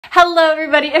Hello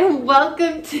everybody and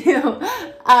welcome to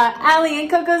Allie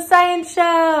and CoCo Science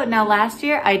Show. Now last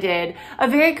year I did a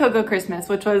very CoCo Christmas,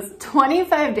 which was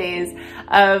 25 days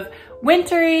of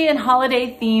wintry and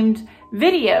holiday themed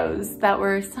videos that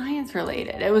were science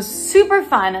related. It was super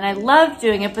fun and I loved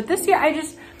doing it, but this year I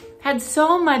just had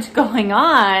so much going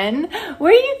on.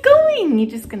 Where are you going? You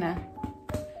just gonna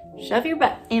shove your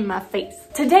butt in my face.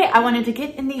 Today I wanted to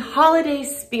get in the holiday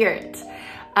spirit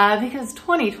because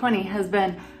 2020 has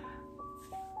been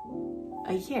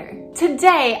a year.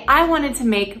 Today, I wanted to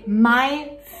make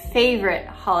my favorite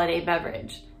holiday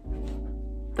beverage,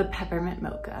 the Peppermint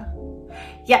Mocha.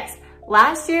 Yes,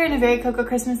 last year in a very CoCo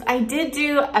Christmas, I did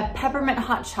do a peppermint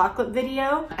hot chocolate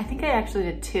video. I think I actually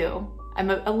did two. I'm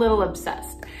a little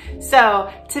obsessed. So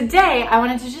today, I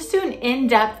wanted to just do an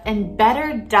in-depth and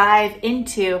better dive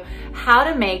into how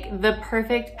to make the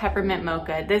perfect peppermint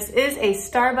mocha. This is a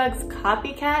Starbucks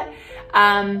Copycat.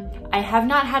 I have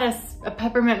not had a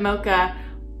peppermint mocha.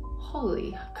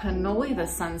 Holy cannoli, the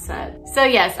sunset. So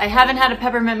yes, I haven't had a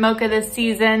peppermint mocha this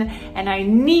season and I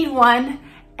need one.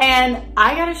 And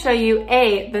I gotta show you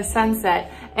A, the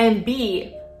sunset, and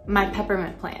B, my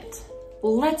peppermint plant.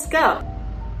 Let's go.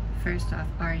 First off,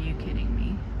 are you kidding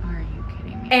me? Are you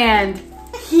kidding me? And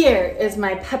here is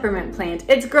my peppermint plant.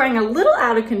 It's growing a little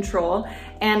out of control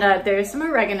and there's some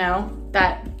oregano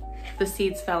that the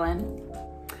seeds fell in.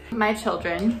 My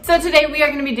children. So today we are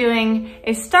going to be doing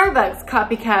a Starbucks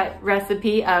Copycat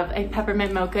recipe of a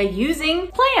peppermint mocha using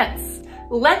plants.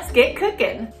 Let's get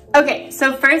cooking. Okay,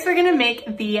 so first we're gonna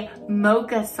make the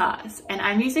mocha sauce, and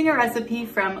I'm using a recipe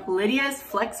from Lydia's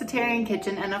Flexitarian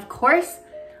Kitchen, and of course,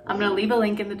 I'm gonna leave a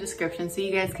link in the description so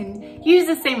you guys can use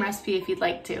the same recipe if you'd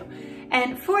like to.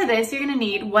 And for this, you're gonna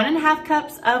need 1.5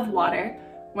 cups of water,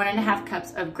 1.5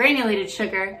 cups of granulated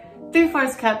sugar,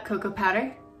 3/4 cup cocoa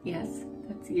powder, yes,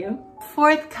 that's you,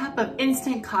 1/4 cup of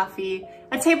instant coffee,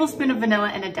 a tablespoon of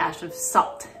vanilla, and a dash of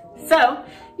salt. So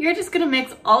you're just gonna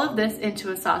mix all of this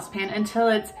into a saucepan until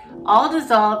it's all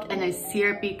dissolved in a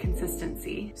syrupy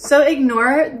consistency. So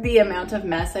ignore the amount of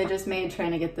mess I just made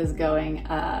trying to get this going.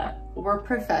 We're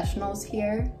professionals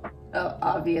here,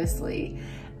 obviously.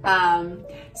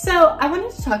 So I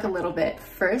wanted to talk a little bit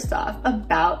first off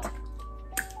about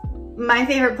my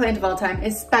favorite plant of all time,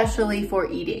 especially for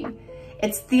eating.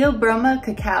 It's Theobroma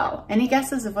cacao. Any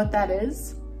guesses of what that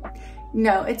is?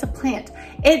 No, it's a plant.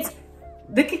 It's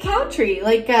the cacao tree,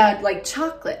 like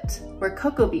chocolate, where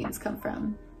cocoa beans come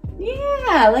from.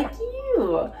 Yeah, like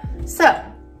you. So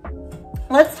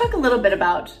let's talk a little bit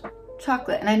about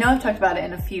chocolate. And I know I've talked about it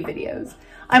in a few videos.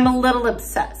 I'm a little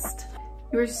obsessed.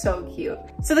 You are so cute.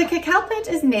 So the cacao plant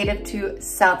is native to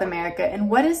South America and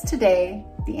what is today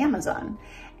the Amazon.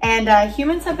 And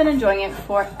humans have been enjoying it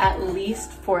for at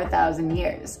least 4,000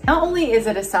 years. Not only is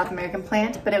it a South American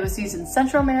plant, but it was used in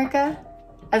Central America,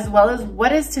 as well as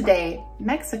what is today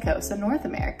Mexico, so North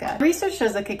America. Research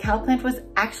shows the cacao plant was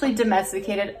actually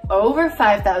domesticated over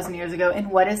 5,000 years ago in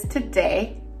what is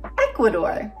today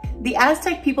Ecuador. The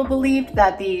Aztec people believed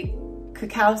that the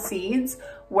cacao seeds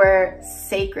were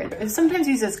sacred. It was sometimes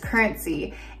used as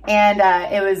currency, and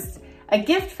it was a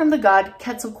gift from the god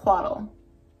Quetzalcoatl.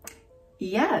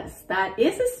 Yes, that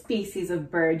is a species of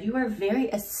bird. You are very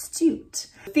astute.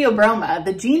 Theobroma,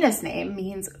 the genus name,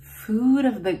 means food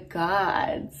of the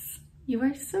gods. You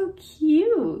are so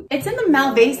cute. It's in the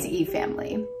Malvaceae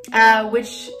family,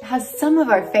 which has some of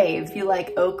our faves. If you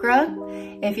like okra,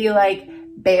 if you like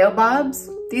baobabs,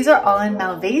 these are all in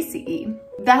Malvaceae.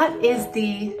 That is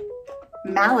the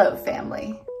mallow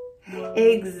family.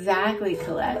 Exactly,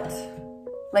 Colette.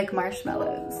 Like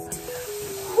marshmallows.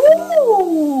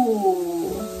 Ooh.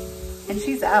 And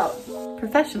she's out.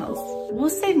 Professionals. We'll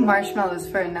save marshmallows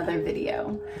for another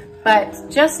video. But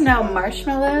just know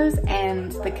marshmallows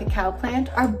and the cacao plant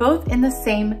are both in the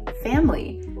same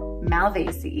family,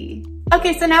 Malvaceae.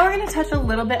 Okay, so now we're gonna touch a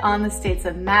little bit on the states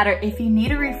of matter. If you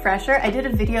need a refresher, I did a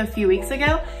video a few weeks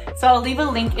ago, so I'll leave a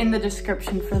link in the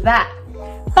description for that.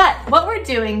 But what we're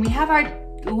doing, we have our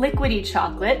liquidy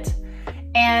chocolate,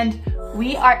 and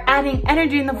we are adding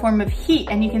energy in the form of heat,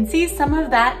 and you can see some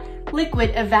of that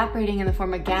liquid evaporating in the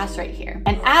form of gas right here.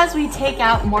 And as we take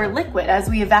out more liquid, as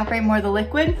we evaporate more of the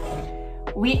liquid,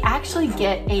 we actually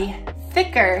get a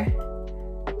thicker,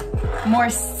 more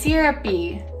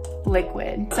syrupy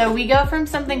liquid. So we go from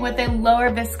something with a lower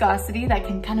viscosity that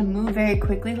can kind of move very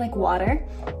quickly like water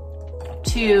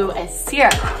to a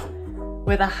syrup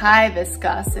with a high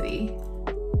viscosity.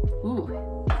 Ooh,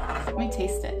 let me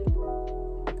taste it.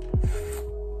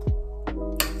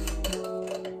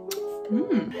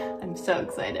 I'm so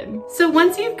excited. So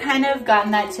once you've kind of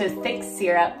gotten that to a thick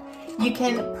syrup, you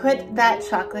can put that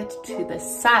chocolate to the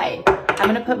side. I'm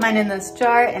gonna put mine in this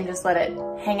jar and just let it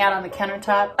hang out on the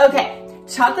countertop. Okay,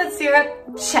 chocolate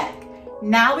syrup, check.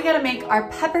 Now we gotta make our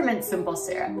peppermint simple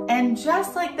syrup. And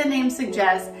just like the name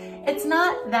suggests, it's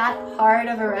not that hard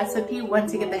of a recipe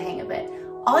once you get the hang of it.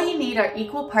 All you need are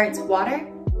equal parts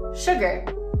water, sugar,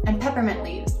 and peppermint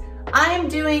leaves. I'm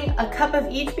doing a cup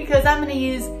of each because I'm gonna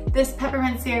use this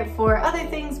peppermint syrup for other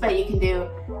things, but you can do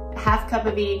a half cup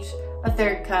of each, a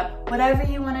third cup, whatever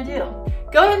you wanna do.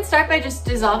 Go ahead and start by just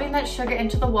dissolving that sugar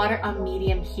into the water on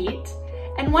medium heat.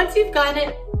 And once you've got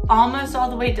it almost all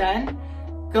the way done,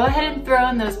 go ahead and throw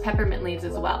in those peppermint leaves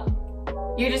as well.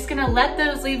 You're just gonna let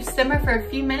those leaves simmer for a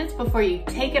few minutes before you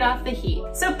take it off the heat.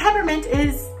 So peppermint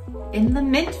is in the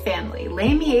mint family,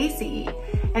 Lamiaceae,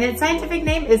 and its scientific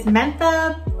name is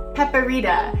Mentha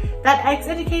pepperita. That X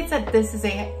indicates that this is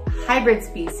a hybrid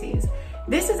species.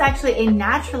 This is actually a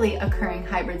naturally occurring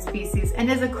hybrid species and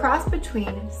is a cross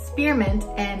between spearmint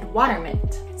and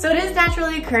watermint. So it is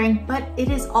naturally occurring, but it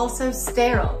is also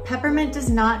sterile. Peppermint does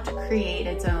not create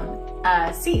its own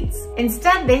seeds.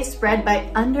 Instead, they spread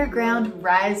by underground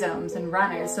rhizomes and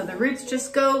runners. So the roots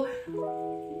just go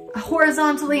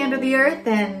horizontally under the earth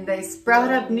and they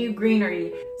sprout up new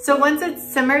greenery. So once it's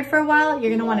simmered for a while,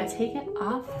 you're gonna wanna take it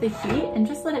off the heat and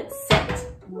just let it sit.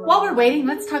 While we're waiting,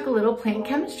 let's talk a little plant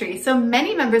chemistry. So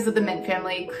many members of the mint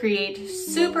family create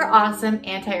super awesome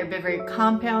anti-herbivorous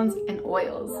compounds and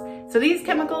oils. So these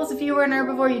chemicals, if you were an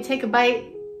herbivore, you take a bite,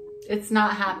 it's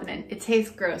not happening. It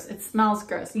tastes gross, it smells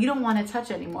gross. You don't wanna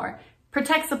touch it anymore.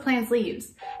 Protects the plant's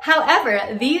leaves.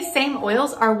 However, these same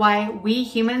oils are why we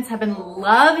humans have been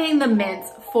loving the mints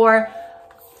for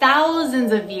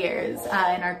thousands of years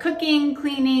in our cooking,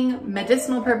 cleaning,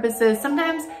 medicinal purposes.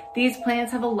 Sometimes these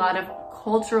plants have a lot of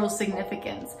cultural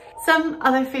significance. Some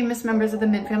other famous members of the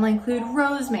mint family include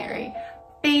rosemary,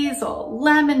 basil,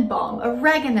 lemon balm,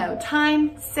 oregano,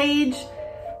 thyme, sage,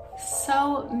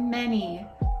 so many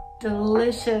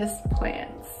delicious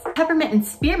plants. Peppermint and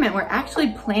spearmint were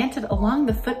actually planted along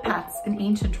the footpaths in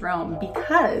ancient Rome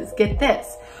because, get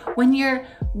this, when your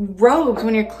robes,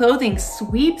 when your clothing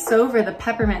sweeps over the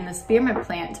peppermint and the spearmint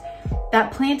plant,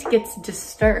 that plant gets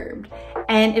disturbed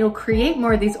and it'll create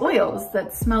more of these oils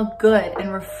that smell good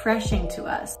and refreshing to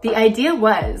us. The idea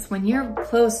was when your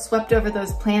clothes swept over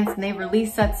those plants and they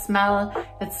release that smell,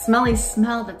 that smelly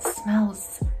smell that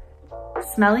smells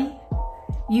smelly,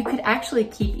 you could actually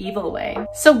keep evil away.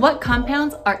 So what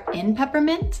compounds are in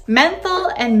peppermint?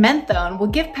 Menthol and menthone will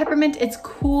give peppermint its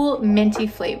cool, minty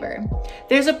flavor.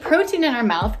 There's a protein in our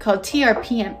mouth called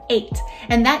TRPM8,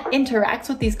 and that interacts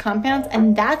with these compounds,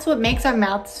 and that's what makes our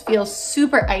mouths feel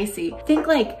super icy. Think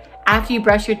like after you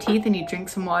brush your teeth and you drink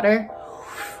some water.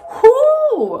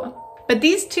 Whoo! But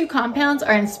these two compounds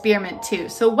are in spearmint too.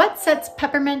 So what sets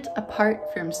peppermint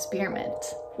apart from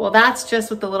spearmint? Well, that's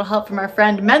just with a little help from our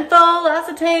friend menthol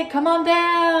acetate, come on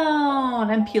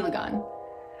down, and pelargon.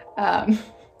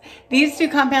 These two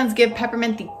compounds give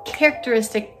peppermint the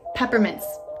characteristic peppermint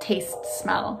taste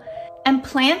smell. And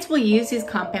plants will use these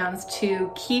compounds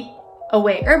to keep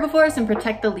away herbivores and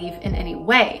protect the leaf in any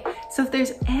way. So if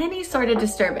there's any sort of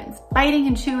disturbance, biting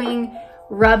and chewing,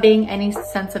 rubbing, any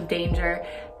sense of danger,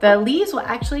 the leaves will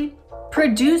actually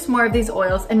produce more of these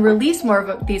oils and release more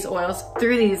of these oils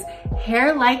through these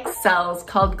hair-like cells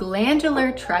called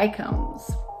glandular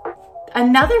trichomes.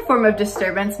 Another form of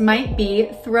disturbance might be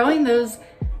throwing those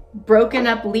broken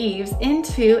up leaves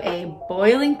into a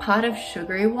boiling pot of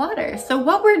sugary water. So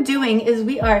what we're doing is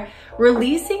we are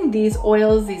releasing these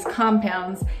oils, these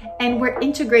compounds, and we're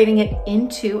integrating it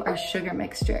into our sugar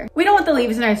mixture. We don't want the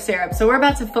leaves in our syrup, so we're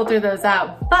about to filter those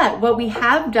out. But what we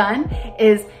have done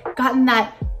is gotten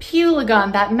that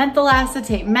pelargon, that methyl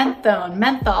acetate, menthone,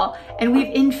 menthol, and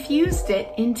we've infused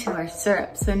it into our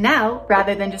syrup. So now,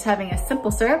 rather than just having a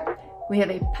simple syrup, we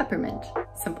have a peppermint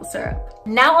simple syrup.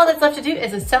 Now all that's left to do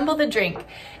is assemble the drink.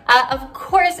 Of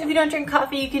course, if you don't drink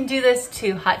coffee, you can do this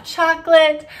to hot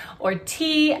chocolate or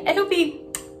tea. It'll be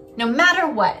no matter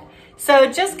what. So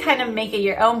just kind of make it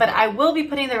your own, but I will be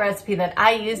putting the recipe that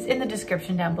I used in the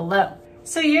description down below.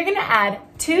 So you're gonna add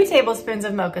 2 tablespoons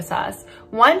of mocha sauce,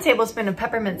 1 tablespoon of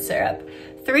peppermint syrup,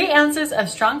 3 ounces of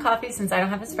strong coffee since I don't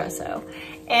have espresso,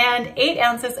 and 8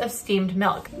 ounces of steamed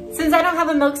milk. Since I don't have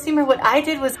a milk steamer, what I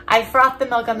did was I frothed the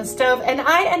milk on the stove and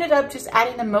I ended up just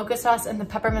adding the mocha sauce and the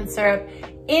peppermint syrup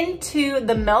into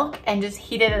the milk and just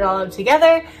heated it all up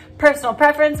together. Personal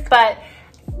preference, but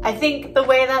I think the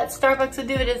way that Starbucks would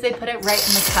do it is they put it right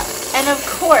in the cup. And of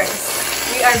course,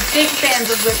 we are big fans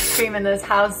of whipped cream in this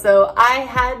house, so I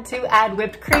had to add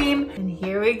whipped cream. And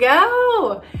here we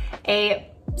go. A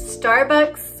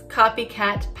Starbucks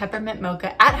Copycat Peppermint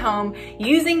Mocha at home,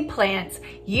 using plants,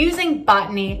 using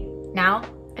botany. Now,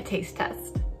 a taste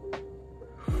test.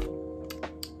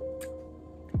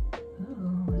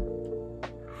 Ooh.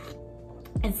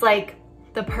 It's like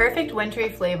the perfect wintry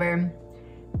flavor,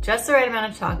 just the right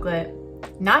amount of chocolate,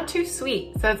 not too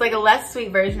sweet. So it's like a less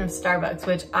sweet version of Starbucks,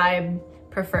 which I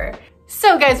prefer.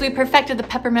 So guys, we perfected the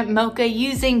Peppermint Mocha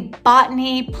using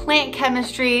botany, plant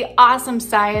chemistry, awesome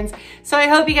science. So I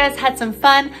hope you guys had some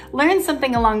fun, learned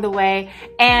something along the way,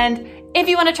 and if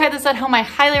you want to try this at home, I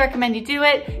highly recommend you do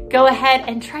it. Go ahead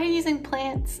and try using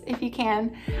plants if you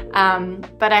can.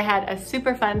 But I had a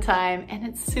super fun time and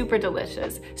it's super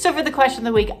delicious. So for the question of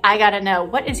the week, I gotta know,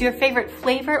 what is your favorite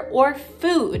flavor or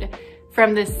food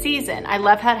from this season? I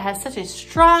love how it has such a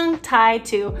strong tie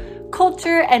to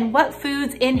culture and what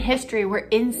foods in history were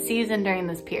in season during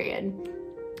this period.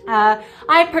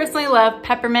 I personally love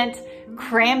peppermint,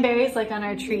 cranberries like on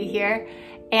our tree here,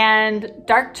 and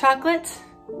dark chocolate,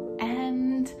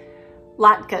 and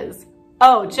latkes.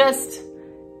 Oh, just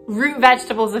root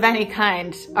vegetables of any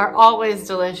kind are always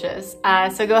delicious.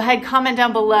 So go ahead, comment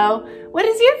down below. What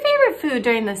is your favorite food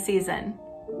during this season?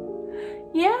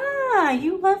 Yeah,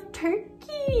 you love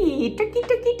turkey. Turkey,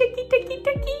 turkey, turkey, turkey,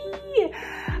 turkey.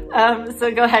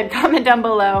 So go ahead, comment down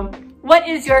below. What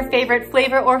is your favorite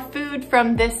flavor or food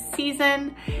from this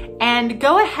season? And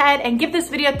go ahead and give this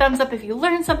video a thumbs up if you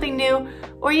learned something new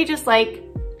or you just like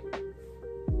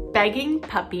begging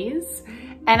puppies.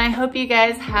 And I hope you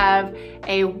guys have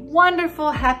a wonderful,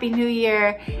 happy new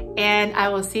year, and I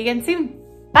will see you again soon.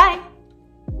 Bye.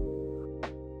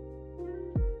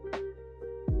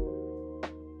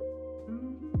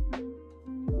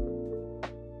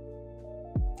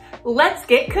 Let's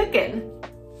get cooking.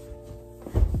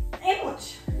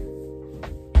 Ouch.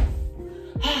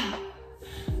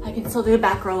 I can still do a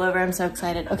back roll over. I'm so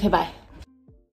excited. Okay, bye.